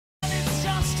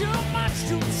watch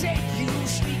to take you,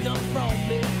 sneak up from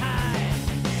behind.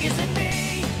 Is it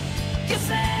me you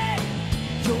say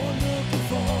you're looking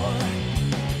for?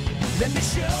 Let me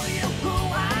show you who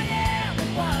I am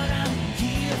and what I'm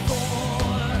here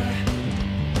for.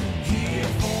 Here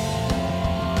for.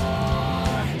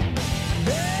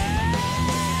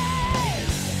 Hey!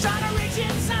 Trying to reach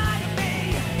inside of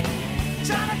me,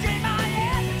 trying to drain my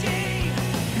energy.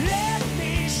 Let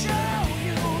me show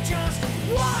you just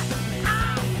what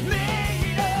I'm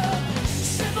made of.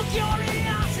 Simple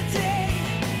curiosity,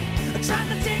 trying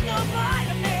to take a bite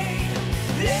of me.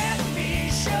 Let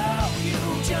me show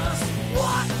you just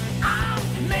what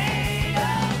I'm made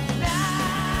of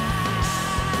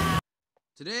now.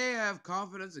 Today I have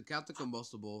confidence in Captain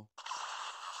Combustible.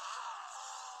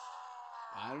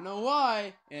 I don't know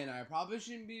why, and I probably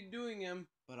shouldn't be doing him,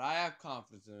 but I have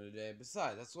confidence in him today.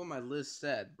 Besides, that's what my list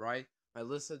said, right? My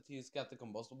list said to use Captain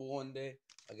Combustible one day.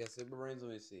 I guess Super Brainz,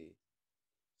 let me see.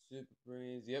 Super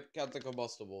Brainz, yep, Captain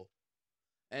Combustible.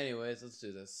 Anyways, let's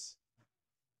do this.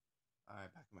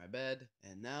 Alright, back in my bed,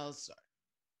 and now let's start.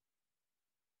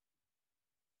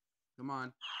 Come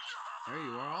on. There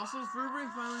you are. Also, Super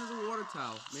Brainz finally has a water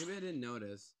towel. Maybe I didn't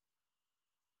notice.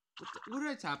 What did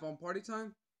I tap on? Party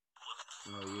time?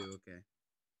 Oh, you, okay.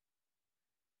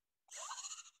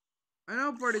 I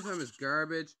know party time is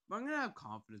garbage, but I'm gonna have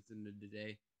confidence in it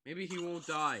today. Maybe he won't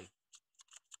die.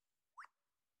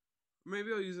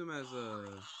 Maybe I'll use him as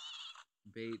a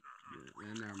bait.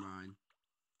 Never mind.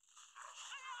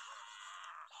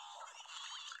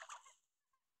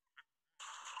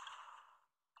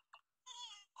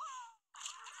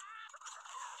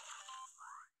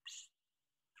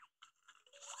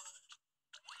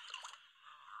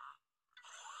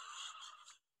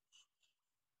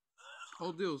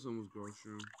 I'll deal with someone's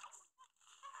grocery room.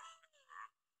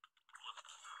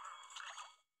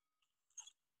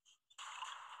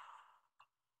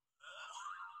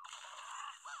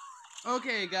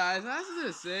 Okay, guys, I was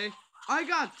gonna say, I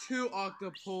got 2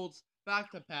 octopults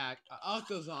back to back,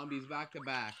 octo zombies back to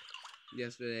back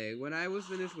yesterday. When I was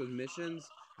finished with missions,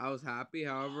 I was happy.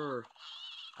 However,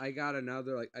 I got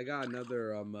another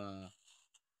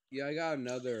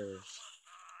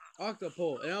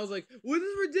octopult, and I was like, well, this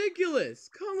is ridiculous.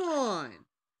 Come on.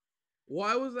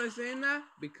 Why was I saying that?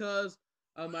 Because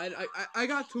I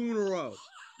got 2 in a row,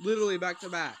 literally back to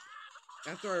back,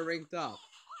 after I ranked up.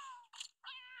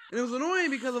 And it was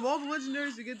annoying because of all the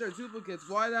legendaries to get their duplicates.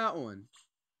 Why that one?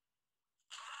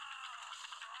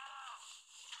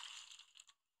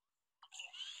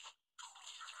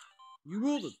 You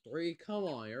rolled a 3? Come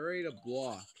on, you're ready to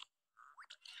block.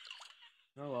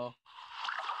 Oh well.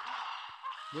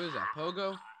 What is that,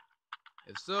 Pogo?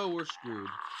 If so, we're screwed.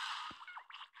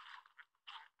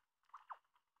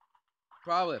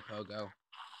 Probably a Pogo.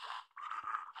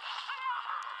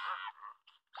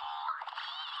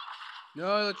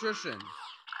 No electrician.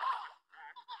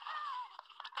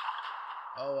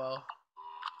 Oh well.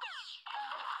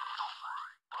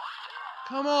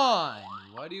 Come on!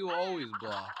 Why do you always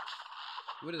block?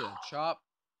 What is that, chop?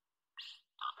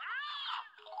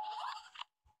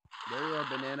 There you are,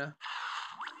 banana.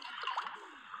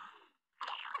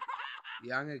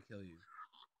 Yeah, I'm gonna kill you.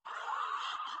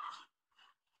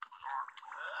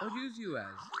 I'll use you as.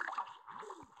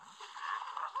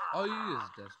 I'll use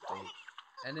Death Bolt.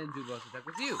 And then do boss attack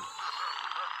with you.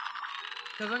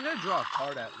 Because I'm gonna draw a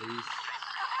card at least.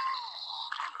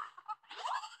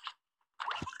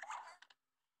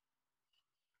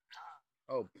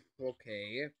 Oh,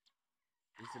 okay. At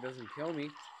least it doesn't kill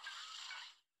me.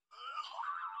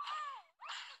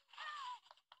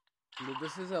 But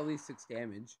this is at least 6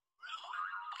 damage.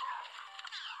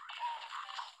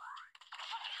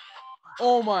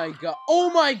 Oh my god.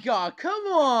 Oh my god. Come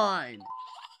on.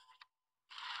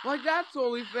 Like, that's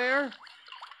totally fair.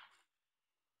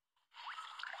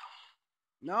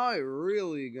 Now I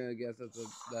really gonna guess that's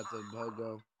a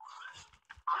Pogo.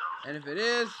 And if it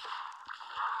is,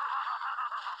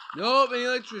 nope, an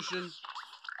electrician.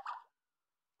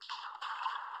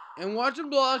 And watch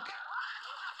him block.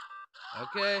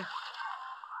 Okay.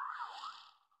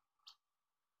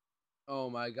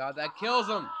 Oh my god, that kills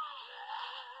him.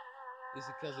 At least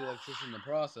it kills the electrician in the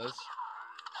process.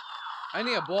 I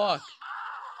need a block.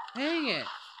 Dang it.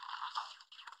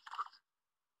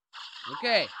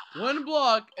 Okay, 1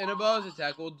 block and a bonus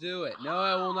attack will do it. No,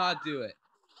 I will not do it.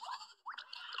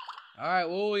 Alright,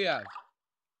 what will we have?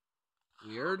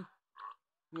 Weird.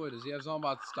 What, does he have something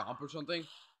about Stomp or something?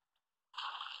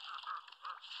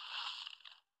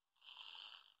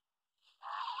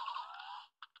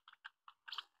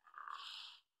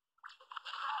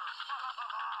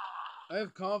 I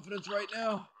have confidence right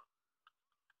now.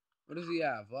 What does he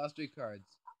have? Last 3 cards.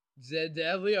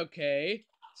 Deadly, okay.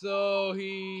 So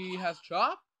he has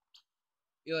Chop?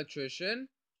 Electrician?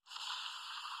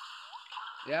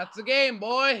 Yeah, it's a game,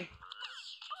 boy!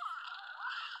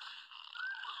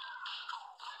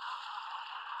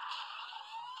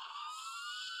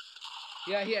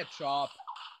 Yeah, he had Chop.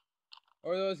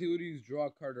 Or those he would use draw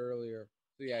a card earlier.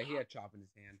 So yeah, he had Chop in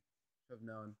his hand. Should have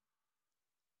known.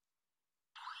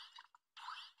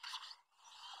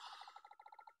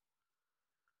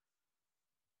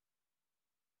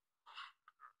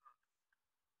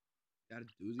 Gotta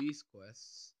do these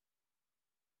quests.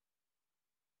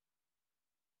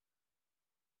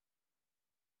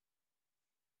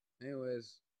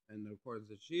 Anyways, and of course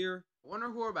the cheer. I wonder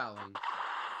who are battling.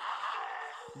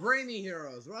 Brainy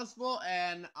Heroes, Rustbolt,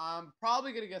 and I'm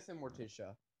probably gonna guess him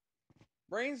Morticia.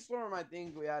 Brainstorm, I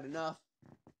think we had enough.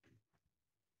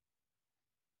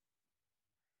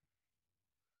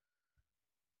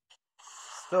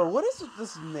 So, what is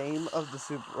this name of the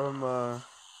super?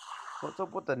 What's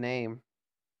up with the name?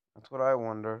 That's what I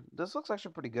wonder. This looks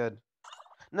actually pretty good.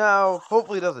 Now,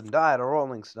 hopefully, he doesn't die to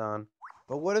Rolling Stone.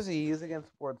 But what does he use against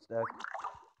Sports Deck?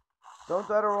 Don't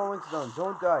die to Rolling Stone.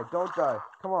 Don't die. Don't die.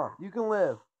 Come on, you can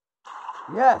live.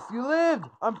 Yes, you lived.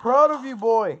 I'm proud of you,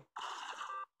 boy.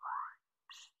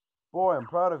 Boy, I'm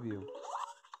proud of you.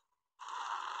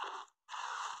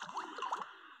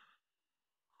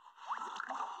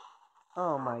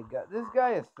 Oh my god, this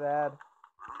guy is sad.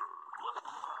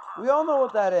 We all know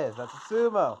what that is. That's a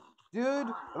sumo. Dude,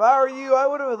 if I were you, I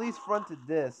would have at least fronted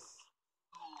this.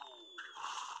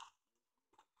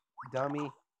 Dummy.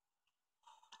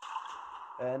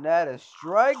 And that is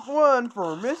strike 1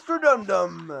 for Mr. Dum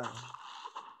Dum.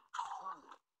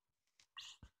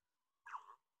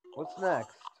 What's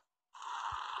next?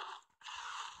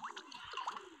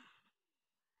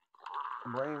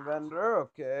 Brain Vendor,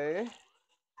 okay.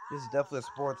 This is definitely a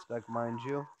sports deck, mind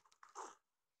you.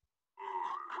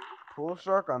 Pool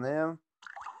Shark on him.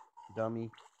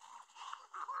 Dummy.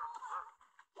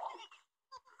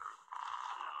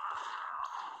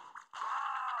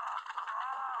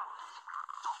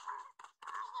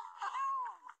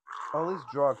 Oh, at least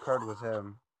draw a card with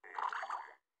him.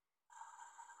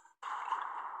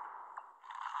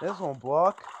 This won't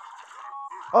block.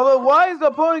 Although, why is the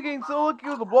opponent getting so lucky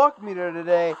with the block meter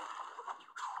today?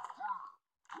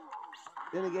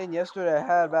 Then again, yesterday I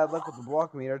had bad luck with the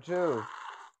block meter too.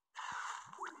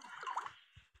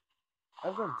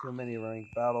 I've done too many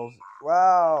ranked battles.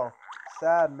 Wow.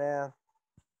 Sad, man.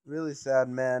 Really sad,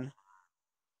 man.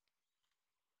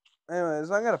 Anyways,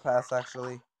 I'm gonna pass,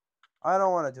 actually. I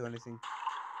don't want to do anything.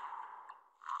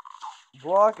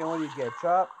 Block, and what do you get?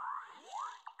 Chop?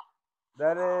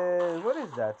 That is... What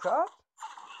is that? Chop?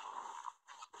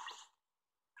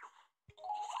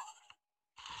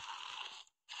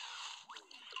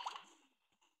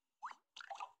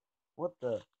 What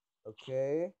the?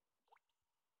 Okay.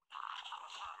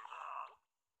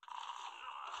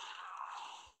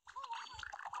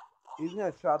 He's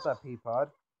gonna chop that pea pod.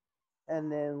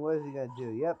 And then what is he gonna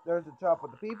do? Yep, there's the chop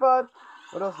with the pea pod.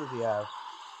 What else does he have?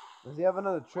 Does he have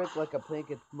another trick like a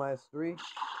plink at -3?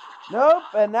 Nope,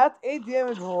 and that's 8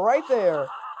 damage right there.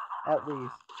 At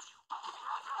least.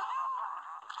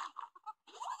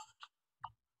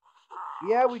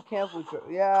 Yeah, we cancel each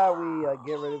other. Yeah, we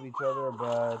get rid of each other,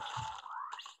 but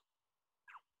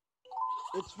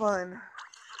it's fine.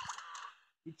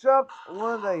 He chopped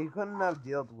one that he couldn't have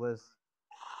dealt with.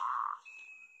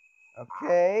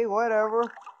 Okay, whatever.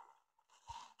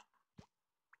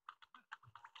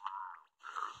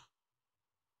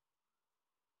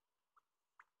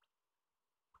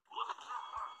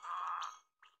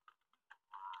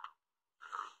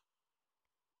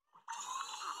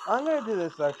 I'm gonna do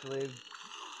this actually.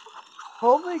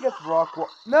 Hopefully he gets rock.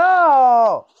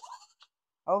 No!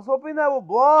 I was hoping that would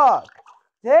block.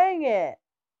 Dang it!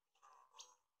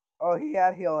 Oh, he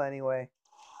had heal anyway.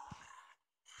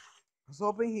 I was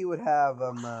hoping he would have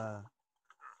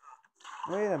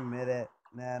Wait a minute.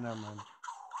 Nah, never mind.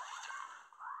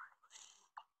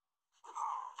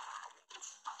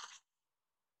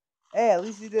 Hey, at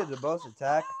least he did the boss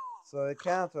attack, so it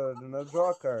counts as another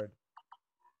draw card.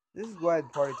 This is why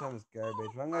party time is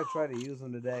garbage. I'm gonna try to use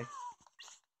them today.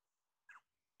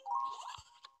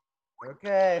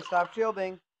 Okay, stop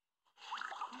shielding.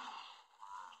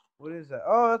 What is that?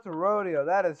 Oh, that's a rodeo.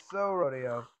 That is so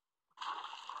rodeo.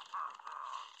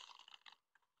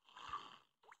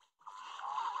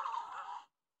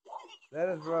 That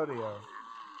is rodeo.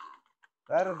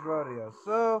 That is rodeo.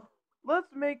 So, let's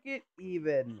make it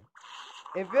even.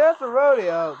 If that's a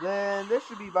rodeo, then this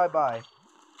should be bye-bye.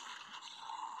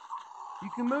 You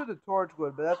can move the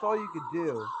Torchwood, but that's all you could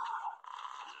do.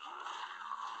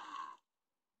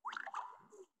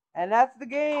 And that's the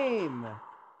game.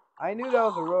 I knew that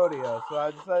was a rodeo, so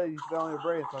I decided he's failing your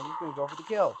brain, so I'm just gonna go for the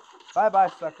kill. Bye-bye,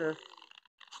 sucker.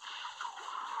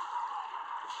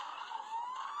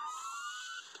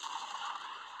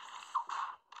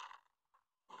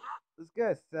 This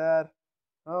guy's sad.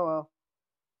 Oh well.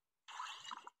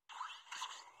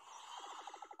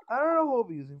 I don't know who I'll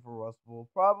be using for Rustbolt.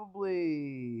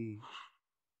 Probably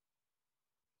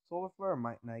Solar Flare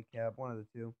or Nightcap, one of the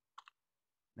two.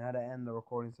 Now to end the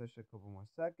recording session, a couple more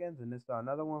seconds, and this start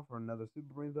another one for another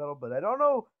Super Brainz battle, but I don't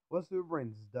know what Super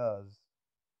Brainz does.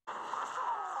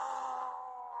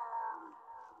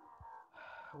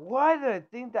 Why did I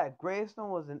think that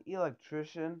Gravestone was an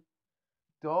electrician?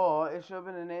 Duh, it should have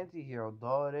been an anti-hero.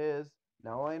 Duh, it is.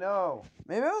 Now I know.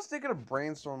 Maybe I was thinking of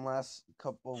Brainstorm last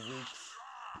couple of weeks.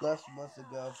 Last months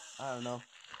ago. I don't know.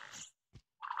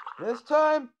 This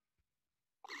time,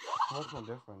 what's no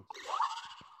different?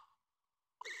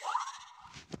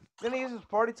 I'm gonna use this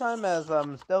party time as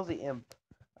stealthy imp.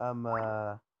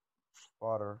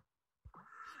 Water.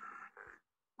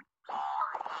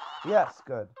 Yes,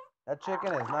 good. That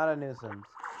chicken is not a nuisance.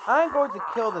 I'm going to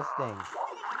kill this thing.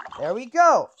 There we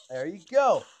go. There you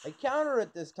go. I counter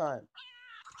it this time.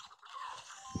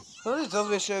 Somebody tells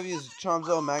me I should have used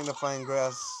Chomzo Magnifying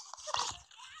Glass.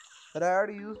 But I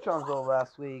already used Chomzo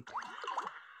last week.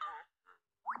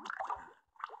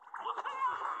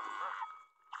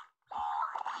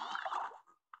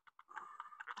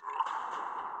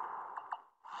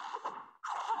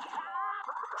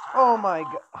 Oh my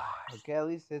god. Okay, at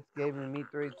least it's giving me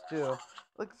 3 too.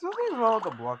 Like, something's wrong with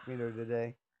the block meter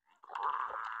today.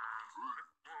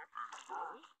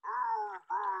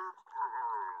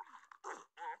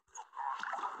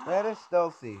 That is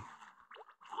stealthy.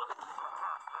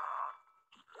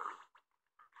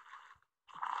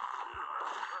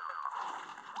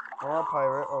 Or a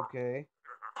pirate, okay.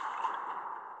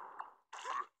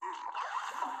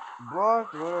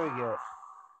 Blocked, what do we get?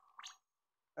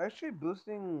 Actually,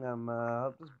 boosting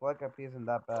this black IP isn't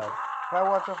that bad. Gotta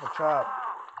watch out for chop.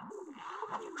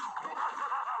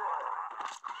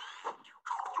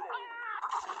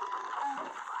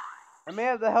 I may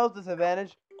have the health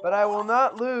disadvantage, but I will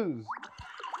not lose.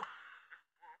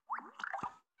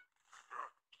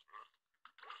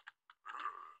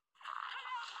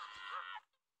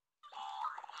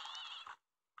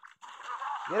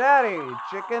 Get out of here, you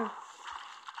chicken.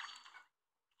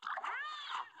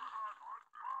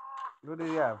 What do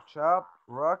you have? Chop?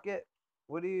 Rocket?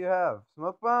 What do you have?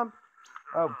 Smoke bomb?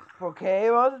 Oh, okay.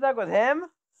 Well, let's attack with him?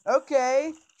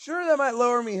 Okay. Sure, that might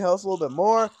lower me health a little bit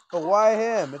more, but why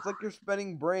him? It's like you're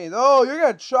spending brains. Oh, you're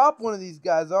gonna chop one of these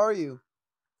guys, are you?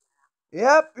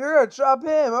 Yep, you're gonna chop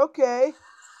him. Okay.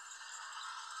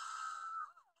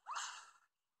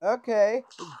 Okay.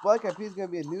 This Black IP is gonna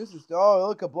be a nuisance. Oh,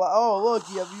 look, you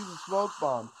have to use a smoke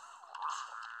bomb.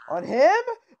 On him?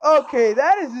 Okay,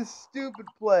 that is a stupid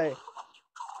play.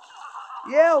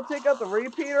 Yeah, I'll take out the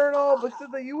repeater and all, but since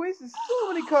you wasted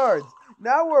so many cards.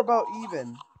 Now we're about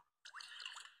even.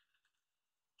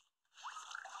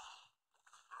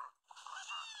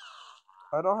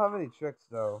 I don't have any tricks,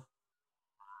 though.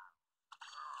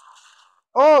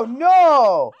 Oh,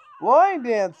 no! Line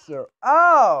Dancer!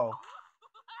 Ow!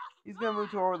 He's gonna move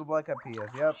toward the Black IP is,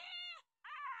 yep.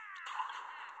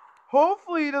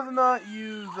 Hopefully he does not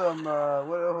use, what I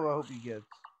hope he gets.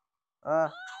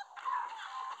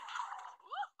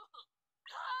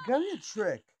 Got me a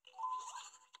trick.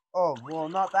 Oh, well,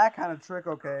 not that kind of trick,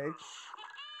 okay.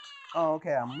 Oh,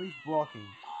 okay, I'm leaf blocking.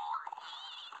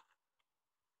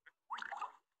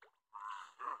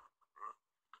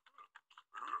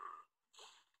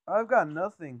 I've got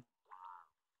nothing.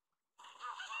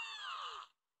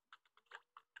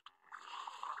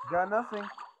 Got nothing.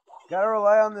 Gotta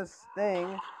rely on this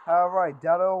thing. However, I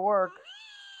doubt it'll work.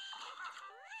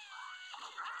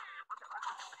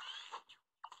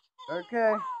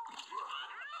 Okay.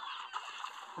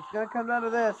 It's gonna come down to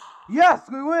this. Yes,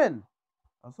 we win!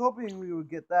 I was hoping we would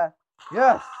get that.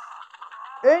 Yes!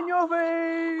 In your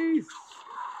face!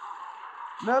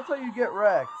 That's how you get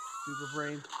wrecked, Super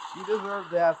Brainz. You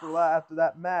deserved that after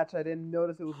that match. I didn't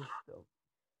notice it was a stealth.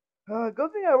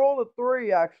 Good thing I rolled a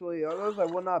 3, actually. Otherwise, I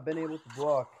would not have been able to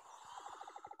block.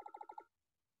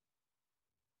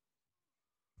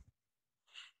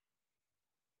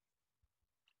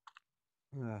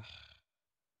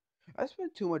 I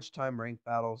spent too much time ranked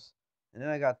battles. And then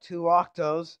I got 2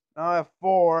 Octos. Now I have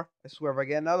 4. I swear if I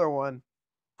get another one.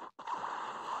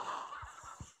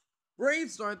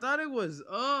 Brainstorm, I thought it was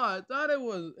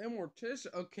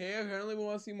Immorticia. Okay, apparently we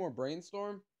want to see more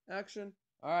Brainstorm action.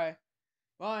 Alright.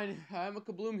 Fine. I'm a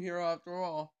Kabloom hero after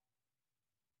all.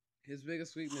 His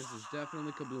biggest weakness is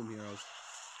definitely Kabloom Heroes.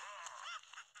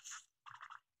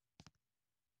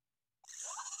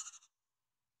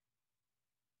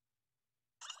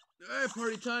 Alright,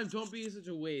 party time. Don't be such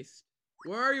a waste.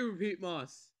 Where are you, Repeat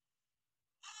Moss?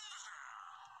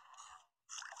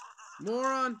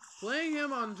 Moron, playing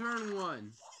him on turn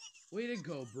 1. Way to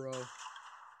go, bro.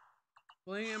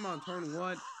 Playing him on turn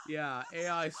 1. Yeah,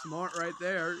 AI smart right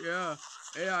there. Yeah,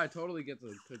 AI totally gets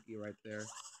a cookie right there.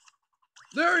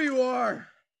 There you are!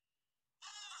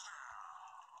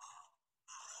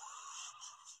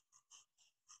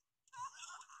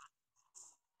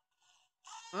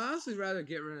 I'd honestly rather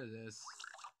get rid of this.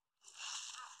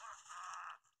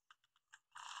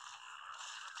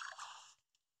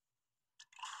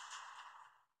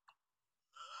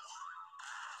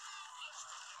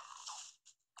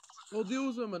 We'll deal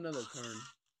with him another turn.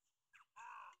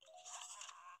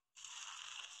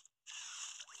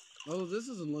 Oh, this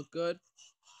doesn't look good.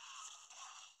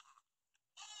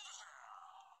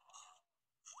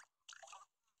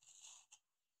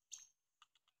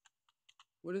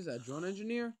 What is that, drone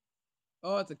engineer?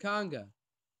 Oh, it's a conga.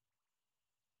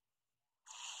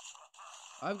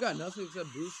 I've got nothing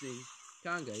except boosting.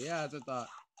 Conga, yeah, that's what I thought.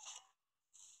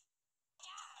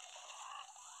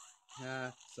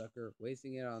 Ah, sucker.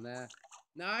 Wasting it on that.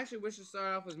 No, I actually wish to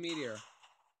start off with Meteor.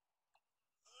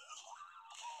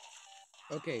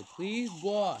 Okay, please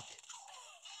block.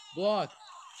 Block.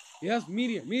 Yes,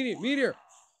 Meteor, Meteor, Meteor.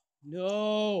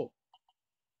 No.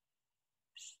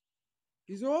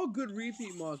 These are all good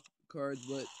repeat moss cards,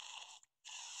 but...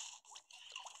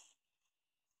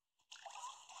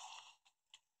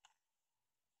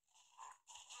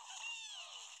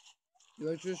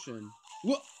 Electrician.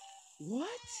 What? What?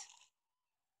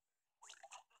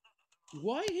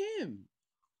 Why him?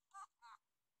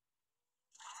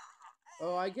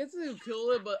 Oh, I get to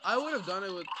kill it, but I would have done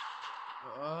it with...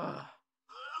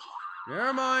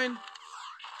 Never mind.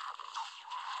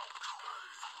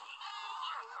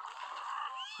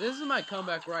 This is my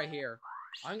comeback right here.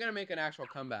 I'm gonna make an actual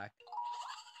comeback.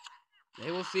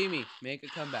 They will see me make a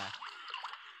comeback.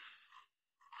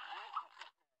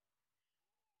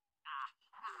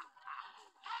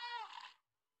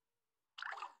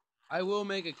 I will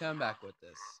make a comeback with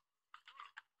this.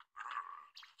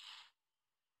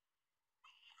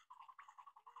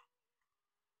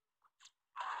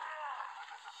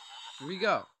 Here we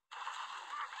go.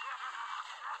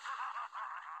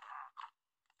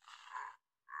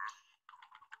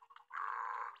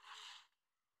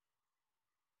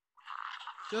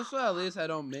 Just so at least I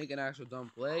don't make an actual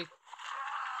dumb play.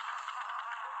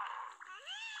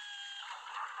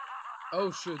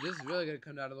 Oh shoot, this is really gonna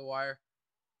come down to the wire.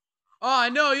 Oh, I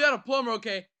know, you got a plumber,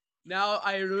 okay. Now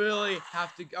I really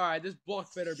have to... Alright, this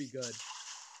block better be good.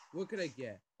 What could I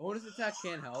get? Bonus attack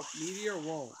can't help. Meteor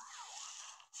won't.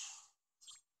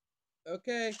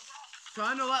 Okay.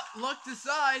 Trying to let luck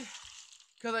decide.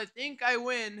 Because I think I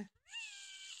win.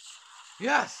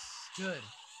 Yes! Good.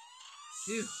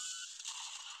 Phew.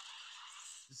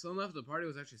 The sun left the party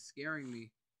was actually scaring me.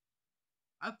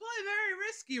 I played very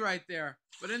risky right there.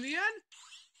 But in the end,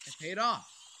 it paid off.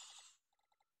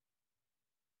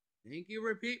 Thank you,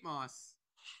 Repeat Moss.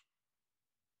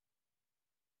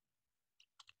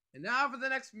 And now for the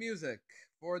next music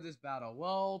for this battle.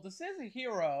 Well, this is a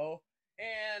hero,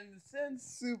 and since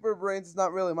Super Brainz is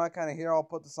not really my kind of hero, I'll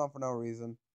put this on for no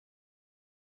reason.